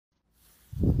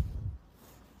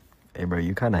Hey, bro,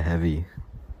 you kind of heavy.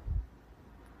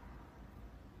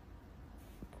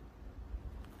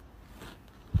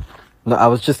 No, I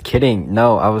was just kidding.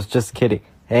 No, I was just kidding.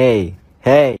 Hey,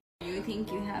 hey. You think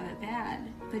you have it bad,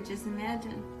 but just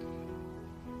imagine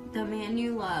the man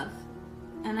you love,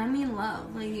 and I mean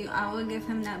love, like I would give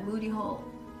him that booty hole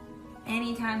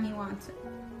anytime he wants it,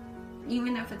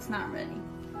 even if it's not ready.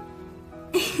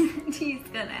 He's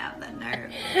gonna have the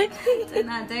nerve to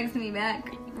not text me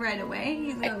back right away.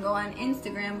 He's gonna go on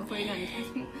Instagram before he's gonna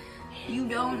text me. You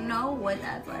don't know what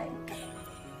that's like.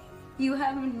 You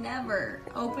have never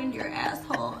opened your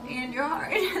asshole and your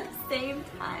heart at the same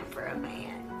time for a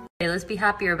man. Okay, let's be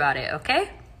happier about it, okay?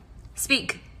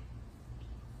 Speak.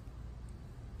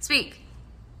 Speak.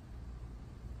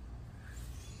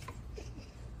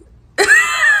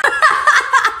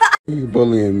 You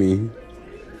bullying me.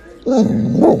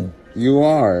 You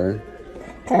are.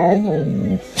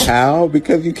 How?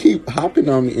 Because you keep hopping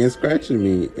on me and scratching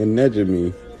me and nudging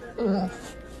me.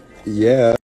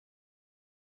 Yeah.